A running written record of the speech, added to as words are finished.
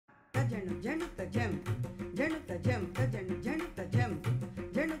tajanu januta jam januta jam tajanu januta jam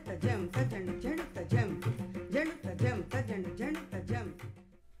januta jam tajanu januta jam januta jam tajanu januta jam.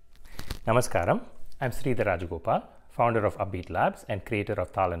 Namaskaram, I'm Sridhar Rajagopal, founder of Upbeat Labs and creator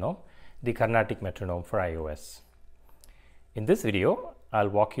of Talanome, the Carnatic Metronome for iOS. In this video, I'll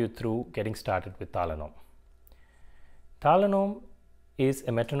walk you through getting started with Talanome. Talanome is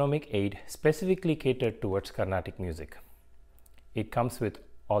a metronomic aid specifically catered towards Carnatic music. It comes with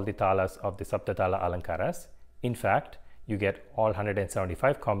all the talas of the Sapta Tala Alankaras. In fact, you get all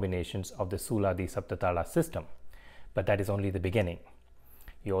 175 combinations of the Suladi Sapta Tala system, but that is only the beginning.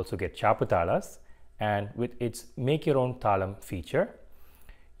 You also get Chapu talas, and with its Make Your Own Talam feature,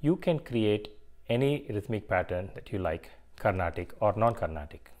 you can create any rhythmic pattern that you like, Carnatic or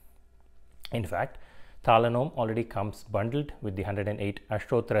non-Carnatic. In fact, Talanome already comes bundled with the 108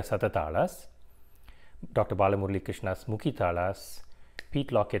 Ashtottara Sata Talas, Dr. Balamuralikrisha's Mukhi talas,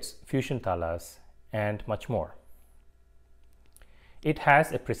 Pete Lockett's fusion talas, and much more. It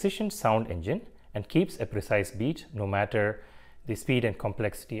has a precision sound engine and keeps a precise beat no matter the speed and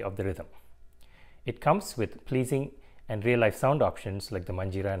complexity of the rhythm. It comes with pleasing and real-life sound options like the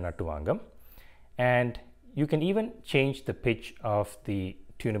Manjira and Nattuvangam, and you can even change the pitch of the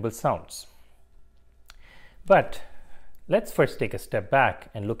tunable sounds. But let's first take a step back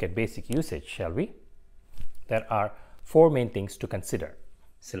and look at basic usage, shall we? There are four main things to consider: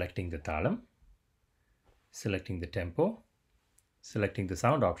 selecting the talam, selecting the tempo, selecting the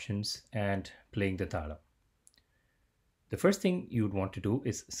sound options, and playing the talam. The first thing you would want to do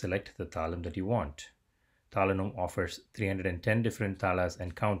is select the talam that you want. Talanome offers 310 different talas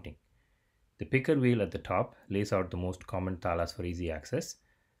and counting. The picker wheel at the top lays out the most common talas for easy access.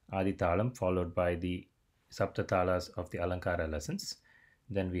 Adi talam followed by the Sapta Talas of the Alankara lessons.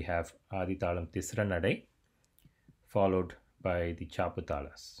 Then we have Adi talam Tisra Nadai followed by the Chapu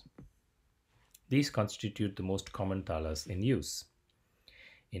talas. These constitute the most common talas in use.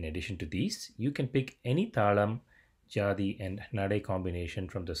 In addition to these, you can pick any talam, jadi and nadai combination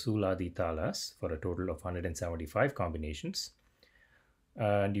from the Suladi Talas for a total of 175 combinations.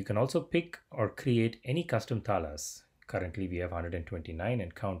 And you can also pick or create any custom talas. Currently we have 129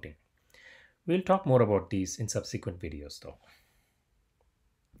 and counting. We'll talk more about these in subsequent videos though.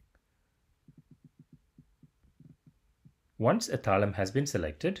 Once a talam has been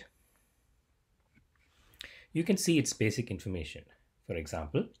selected, you can see its basic information. For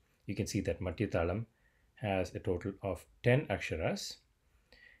example, you can see that Madhya Talam has a total of 10 aksharas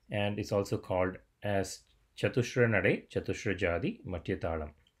and is also called as Chatushra Nadai, Chatushra Jadi, Madhya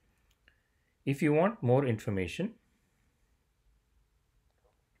Talam. If you want more information,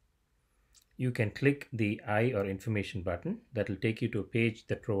 you can click the I or information button that will take you to a page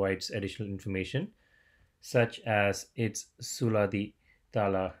that provides additional information such as its Suladi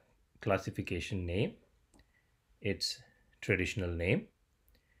Tala classification name, its traditional name,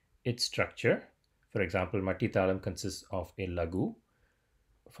 its structure. For example, Madhya Talam consists of a lagu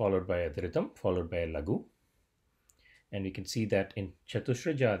followed by a rhythm followed by a lagu. And we can see that in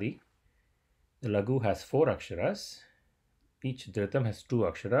Chatushra Jadi, the lagu has 4 aksharas. Each rhythm has 2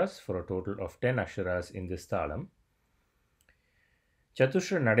 aksharas for a total of 10 aksharas in this talam.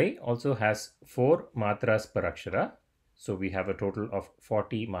 Chatushra Nadai also has 4 matras per akshara. So we have a total of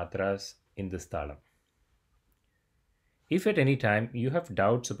 40 matras in this talam. If at any time you have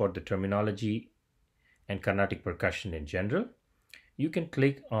doubts about the terminology and Carnatic percussion in general, you can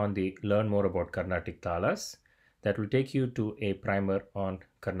click on the Learn More About Carnatic Talas. That will take you to a primer on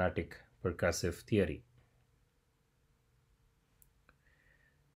Carnatic percussive theory.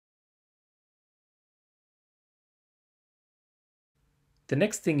 The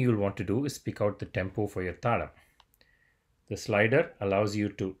next thing you'll want to do is pick out the tempo for your talam. The slider allows you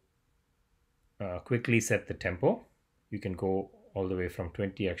to quickly set the tempo. You can go all the way from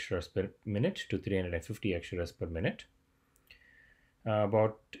 20 aksharas per minute to 350 aksharas per minute.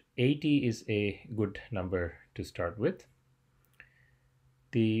 About 80 is a good number to start with.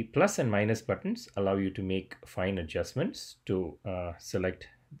 The plus and minus buttons allow you to make fine adjustments to select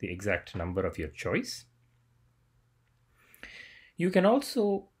the exact number of your choice. You can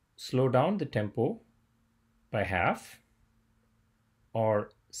also slow down the tempo by half or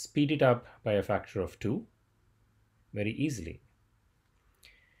speed it up by a factor of 2 very easily.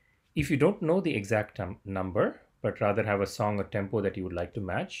 If you don't know the exact number, but rather have a song or tempo that you would like to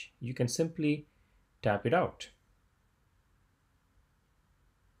match, you can simply tap it out.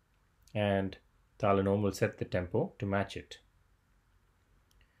 And Talanome will set the tempo to match it.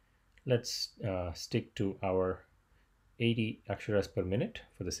 Let's stick to our 80 aksharas per minute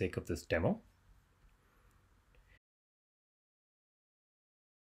for the sake of this demo.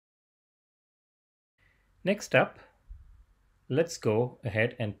 Next up, let's go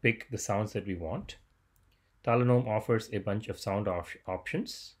ahead and pick the sounds that we want. Talanome offers a bunch of sound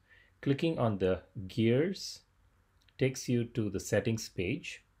options. Clicking on the gears takes you to the settings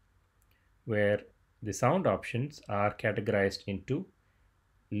page where the sound options are categorized into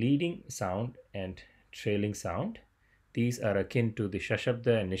leading sound and trailing sound. These are akin to the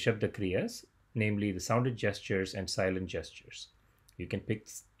Shashabda and Nishabda Kriyas, namely the sounded gestures and silent gestures. You can pick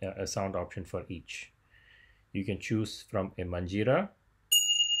a sound option for each. You can choose from a Manjira,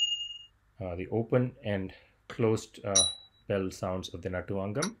 the open and closed bell sounds of the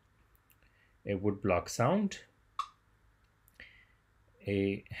Natuangam, a woodblock sound,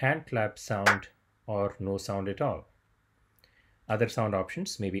 a hand clap sound, or no sound at all. Other sound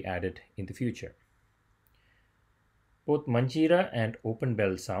options may be added in the future. Both Manjira and open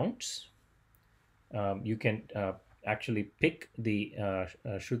bell sounds, you can actually pick the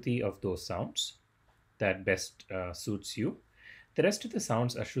Shruti of those sounds that best suits you. The rest of the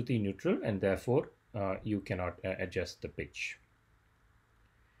sounds are Shruti neutral and therefore you cannot adjust the pitch.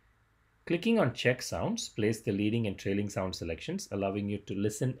 Clicking on check sounds plays the leading and trailing sound selections, allowing you to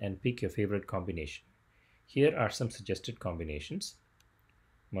listen and pick your favorite combination. Here are some suggested combinations: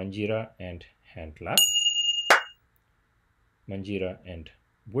 Manjira and hand clap, Manjira and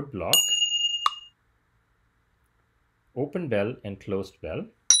woodblock, open bell and closed bell,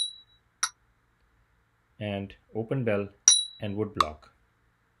 and open bell and woodblock.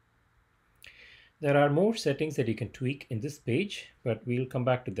 There are more settings that you can tweak in this page, but we'll come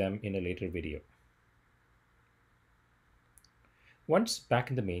back to them in a later video. Once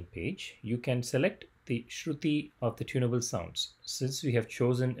back in the main page, you can select the Shruti of the tunable sounds. Since we have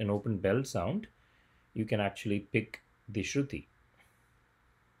chosen an open bell sound, you can actually pick the Shruti.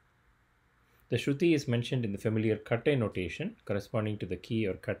 The Shruti is mentioned in the familiar kate notation corresponding to the key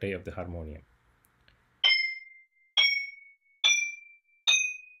or kate of the harmonium.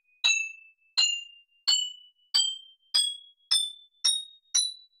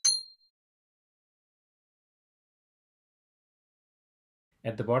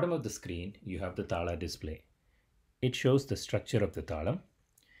 At the bottom of the screen, you have the Tala display. It shows the structure of the Talam.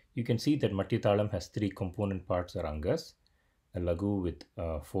 You can see that Matti Talam has three component parts or angas: a lagu with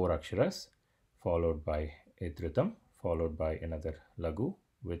 4 aksharas, followed by a dhrutam, followed by another lagu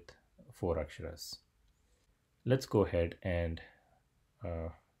with 4 aksharas. Let's go ahead and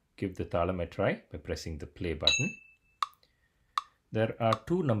give the Talam a try by pressing the play button. There are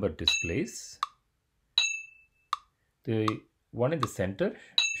two number displays. The one in the center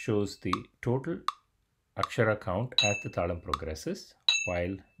shows the total akshara count as the Talam progresses,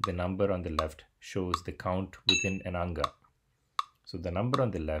 while the number on the left shows the count within an anga. So the number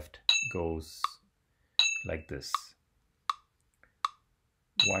on the left goes like this: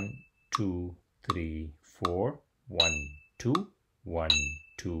 1, 2, 3, 4, 1, 2, 1,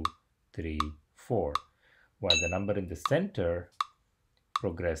 2, 3, 4, while the number in the center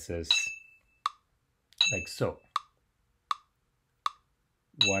progresses like so: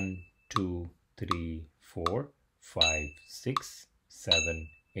 1, 2, 3, 4, 5, 6, 7,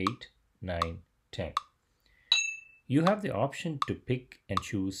 8, 9, 10. You have the option to pick and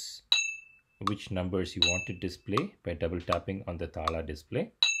choose which numbers you want to display by double tapping on the Tala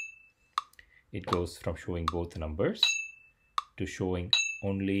display. It goes from showing both numbers to showing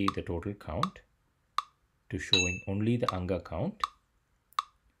only the total count, to showing only the anga count,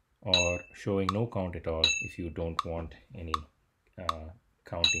 or showing no count at all if you don't want any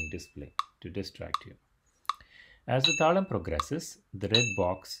counting display to distract you. As the Talam progresses, the red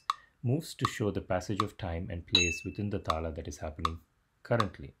box moves to show the passage of time and place within the Tala that is happening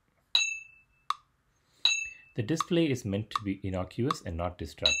currently. The display is meant to be innocuous and not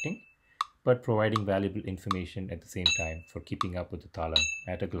distracting, but providing valuable information at the same time for keeping up with the Talam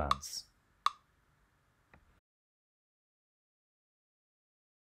at a glance.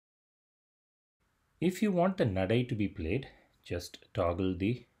 If you want the nadai to be played, just toggle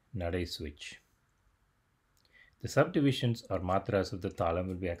the nadai switch. The subdivisions or matras of the Talam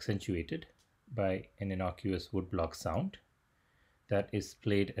will be accentuated by an innocuous woodblock sound that is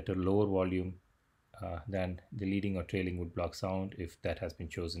played at a lower volume than the leading or trailing woodblock sound if that has been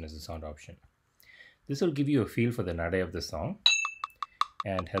chosen as a sound option. This will give you a feel for the nadai of the song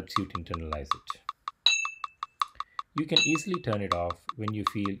and helps you to internalize it. You can easily turn it off when you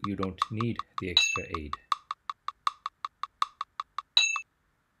feel you don't need the extra aid.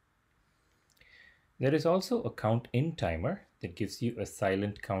 There is also a count in timer that gives you a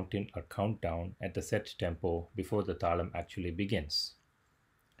silent count in or count down at the set tempo before the Talam actually begins.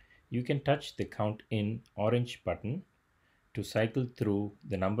 You can touch the count in orange button to cycle through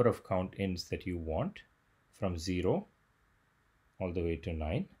the number of count ins that you want, from 0 all the way to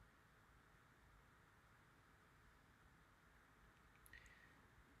 9.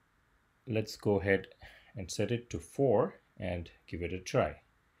 Let's go ahead and set it to 4 and give it a try.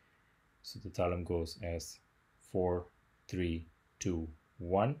 So the talam goes as 4, 3, 2,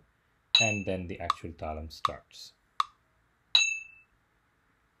 1, and then the actual talam starts.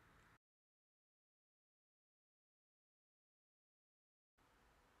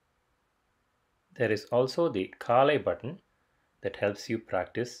 There is also the Kale button that helps you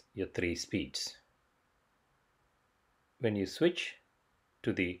practice your 3 speeds. When you switch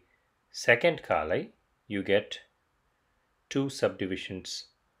to the second Kale, you get 2 subdivisions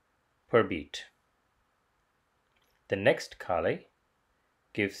per beat. The next Kale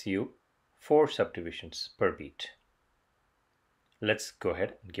gives you 4 subdivisions per beat. Let's go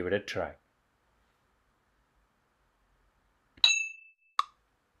ahead and give it a try.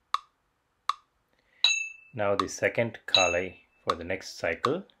 Now the second Kale for the next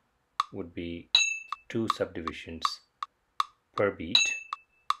cycle would be 2 subdivisions per beat,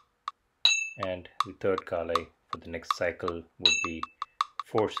 and the third Kale for the next cycle would be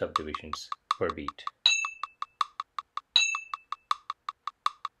 4 subdivisions per beat.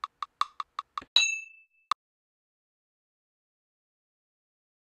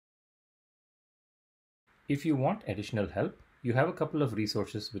 If you want additional help, you have a couple of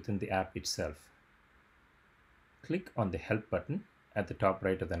resources within the app itself. Click on the Help button at the top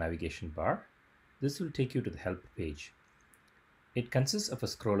right of the navigation bar. This will take you to the Help page. It consists of a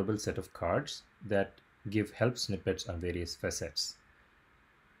scrollable set of cards that give help snippets on various facets.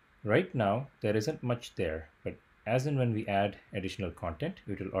 Right now, there isn't much there, but as and when we add additional content,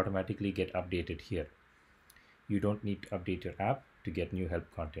 it will automatically get updated here. You don't need to update your app to get new help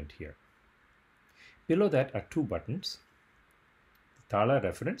content here. Below that are 2 buttons. The Tala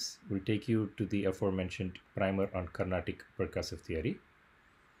reference will take you to the aforementioned primer on Carnatic percussive theory.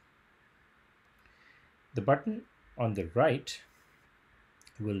 The button on the right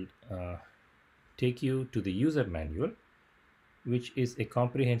will take you to the user manual, which is a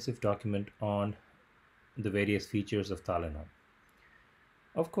comprehensive document on the various features of Talanome.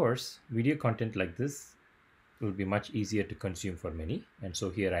 Of course, video content like this will be much easier to consume for many, and so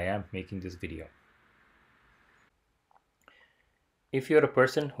here I am making this video. If you're a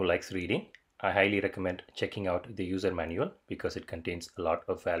person who likes reading, I highly recommend checking out the user manual because it contains a lot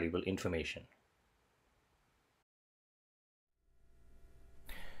of valuable information.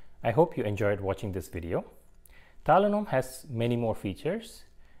 I hope you enjoyed watching this video. Talanome has many more features,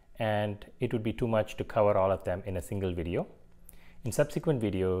 and it would be too much to cover all of them in a single video. In subsequent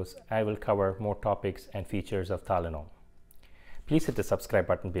videos, I will cover more topics and features of Talanome. Please hit the subscribe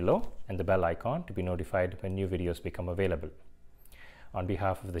button below and the bell icon to be notified when new videos become available. On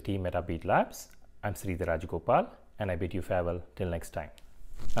behalf of the team at Upbeat Labs, I'm Suladi Sapta Tala, and I bid you farewell till next time.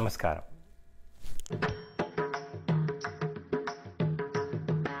 Namaskaram.